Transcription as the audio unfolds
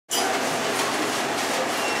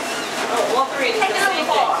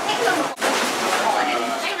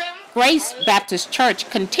Grace Baptist Church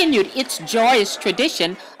continued its joyous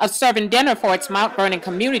tradition of serving dinner for its Mount Vernon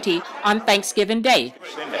community on Thanksgiving Day.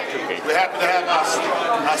 We're happy to have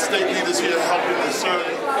our state leaders here helping to serve.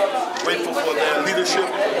 Grateful for their leadership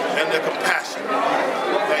and their compassion.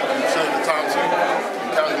 Thank you, Senator Thompson,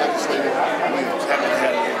 and County Legislator Williams. Happy to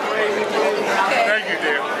have you. Thank you,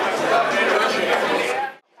 dear.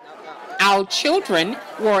 Our children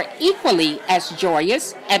were equally as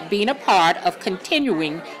joyous at being a part of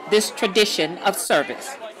continuing this tradition of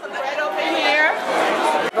service. Right over here.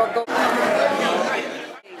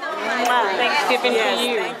 Thanksgiving to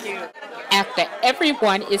you. Thank you. After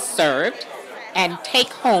everyone is served and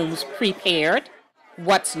take-homes prepared,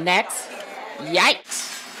 what's next?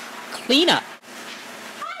 Yikes! Cleanup.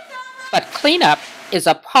 But cleanup is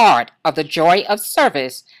a part of the joy of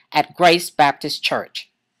service at Grace Baptist Church.